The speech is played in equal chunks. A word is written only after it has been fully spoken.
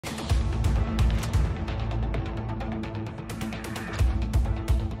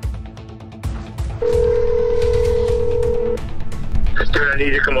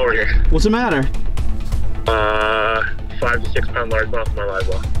need you to come over here. What's the matter? 5 to 6 pound largemouth on my live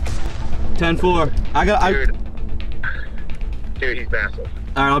well. 10-4. Dude, he's massive.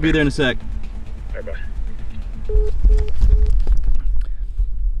 All right, I'll be there in a sec. Bye bye.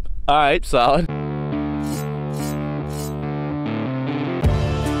 All right, solid.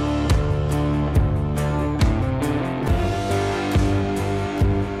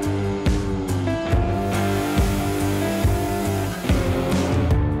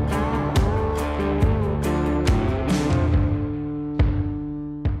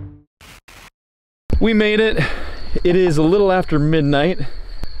 We made it. It is a little after midnight.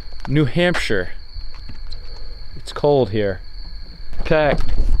 New Hampshire. It's cold here. Okay.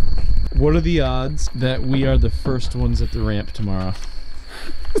 What are the odds that we are the first ones at the ramp tomorrow?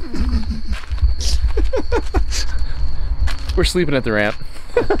 We're sleeping at the ramp.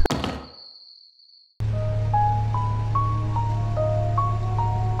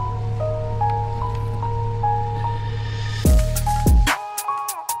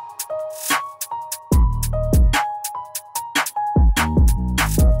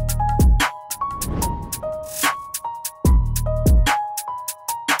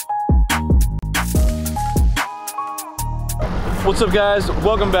 What's up, guys?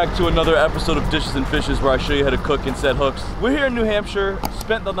 Welcome back to another episode of Dishes and Fishes, where I show you how to cook and set hooks. We're here in New Hampshire.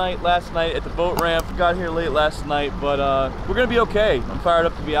 Spent the night last night at the boat ramp. Got here late last night, but we're gonna be okay. I'm fired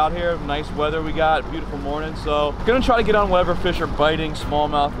up to be out here. Nice weather we got, beautiful morning. So gonna try to get on whatever fish are biting,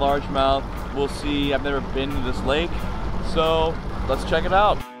 smallmouth, largemouth. We'll see. I've never been to this lake, so let's check it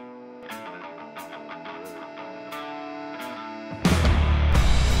out.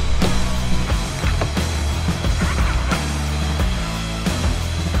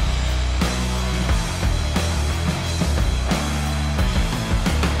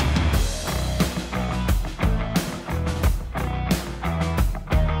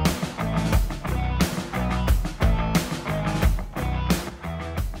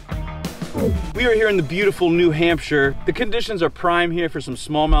 We are here in the beautiful New Hampshire. The conditions are prime here for some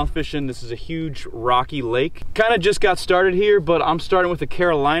smallmouth fishing. This is a huge rocky lake. Kind of just got started here, but I'm starting with a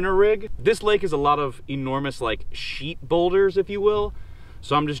Carolina rig. This lake is a lot of enormous like sheet boulders, if you will.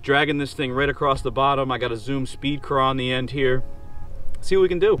 So I'm just dragging this thing right across the bottom. I got a Zoom speed craw on the end here. See what we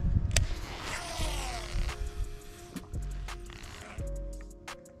can do.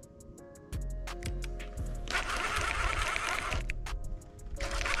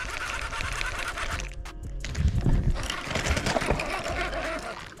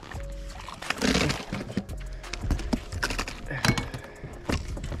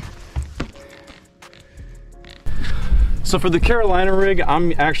 So for the Carolina rig,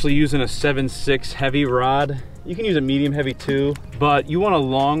 I'm actually using a 7/6 heavy rod. You can use a medium heavy too, but you want a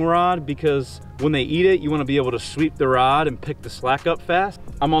long rod because when they eat it, you want to be able to sweep the rod and pick the slack up fast.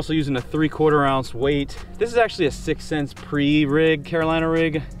 I'm also using a 3/4 ounce weight. This is actually a 6 cents pre-rig Carolina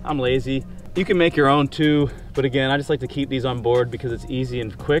rig. I'm lazy. You can make your own too, but again, I just like to keep these on board because it's easy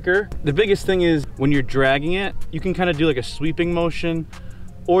and quicker. The biggest thing is when you're dragging it, you can kind of do like a sweeping motion,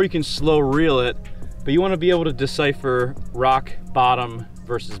 or you can slow reel it. But you want to be able to decipher rock bottom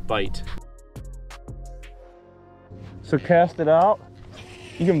versus bite. So cast it out.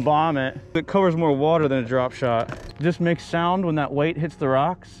 You can bomb it. It covers more water than a drop shot. It just makes sound when that weight hits the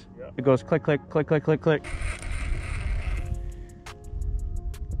rocks. Yep. It goes click, click, click, click, click, click.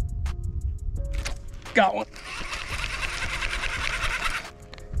 Got one.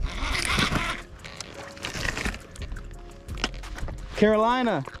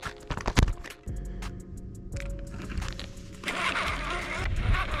 Carolina.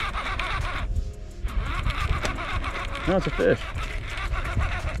 No, it's a fish.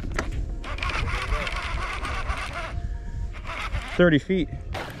 "30 feet.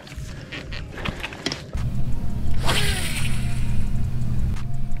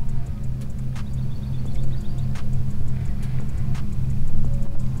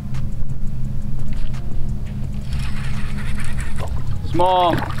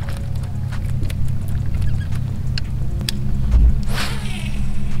 Small.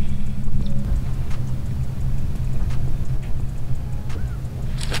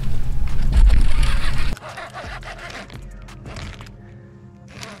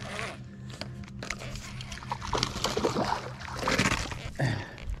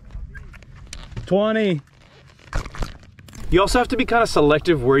 You also have to be kind of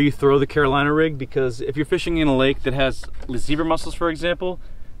selective where you throw the Carolina rig, because if you're fishing in a lake that has zebra mussels, for example,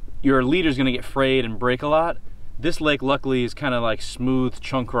 your leader's gonna get frayed and break a lot. This lake luckily is kind of like smooth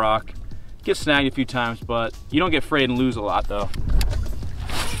chunk rock. Get snagged a few times, but you don't get frayed and lose a lot though.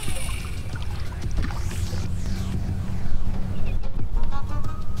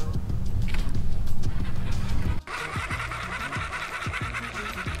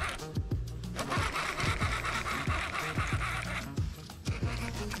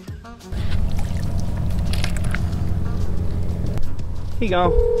 Here you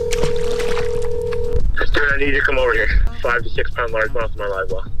go. Dude, I need you to come over here. 5 to 6 pound largemouth in my live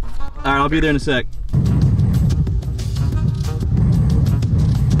well. All right, I'll be there in a sec.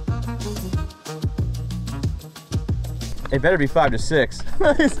 It better be 5 to 6.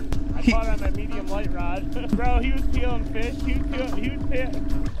 I caught on my medium light rod. Bro, he was peeling fish. He was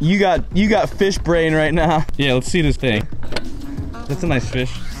peeling. You got fish brain right now. Yeah, let's see this thing. That's a nice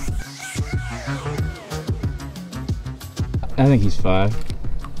fish. I think he's 5.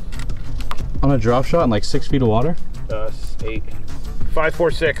 On a drop shot in like 6 feet of water? 8. 5,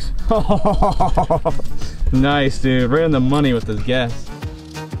 4, 6. Nice, dude. Right on the money with this guess.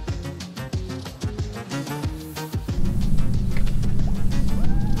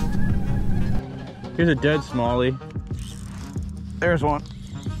 Here's a dead smallie. There's one.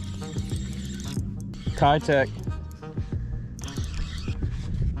 Kitech.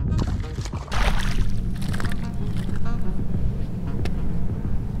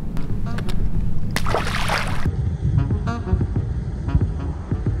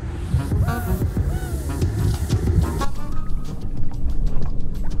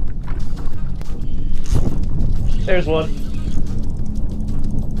 There's one.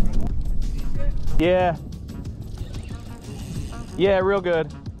 Yeah. Yeah, real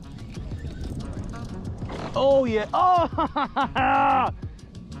good. Oh yeah. Oh!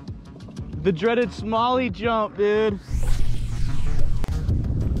 The dreaded smallie jump, dude.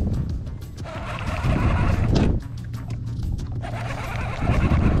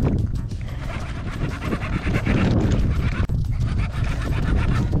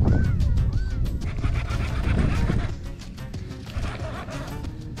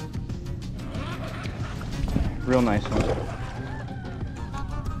 Real nice one.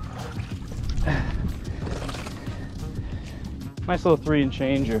 Nice little 3 and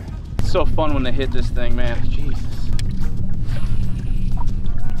changer. It's so fun when they hit this thing, man. Jesus.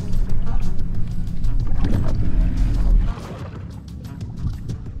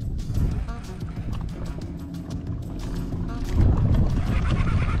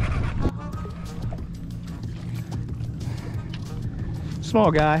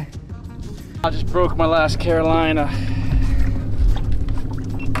 Small guy. I just broke my last Carolina.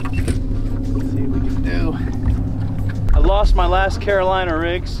 Let's see what we can do. I lost my last Carolina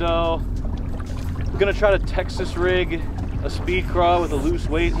rig, so I'm gonna try to Texas rig a speed crawl with a loose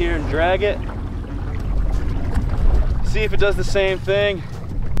weight here and drag it. See if it does the same thing.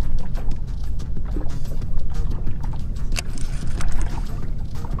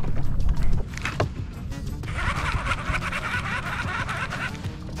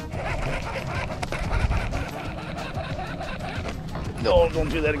 No, don't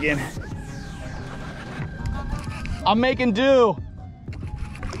do that again. I'm making do.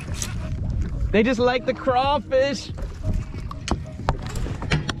 They just like the crawfish.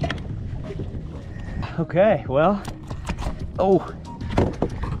 Okay, well, oh.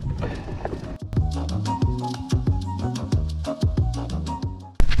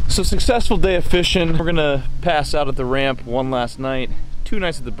 So successful day of fishing. We're gonna pass out at the ramp one last night. 2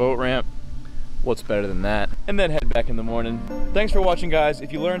 nights at the boat ramp. What's better than that? And then head back in the morning. Thanks for watching, guys.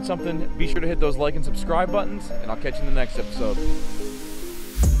 If you learned something, be sure to hit those like and subscribe buttons, and I'll catch you in the next episode.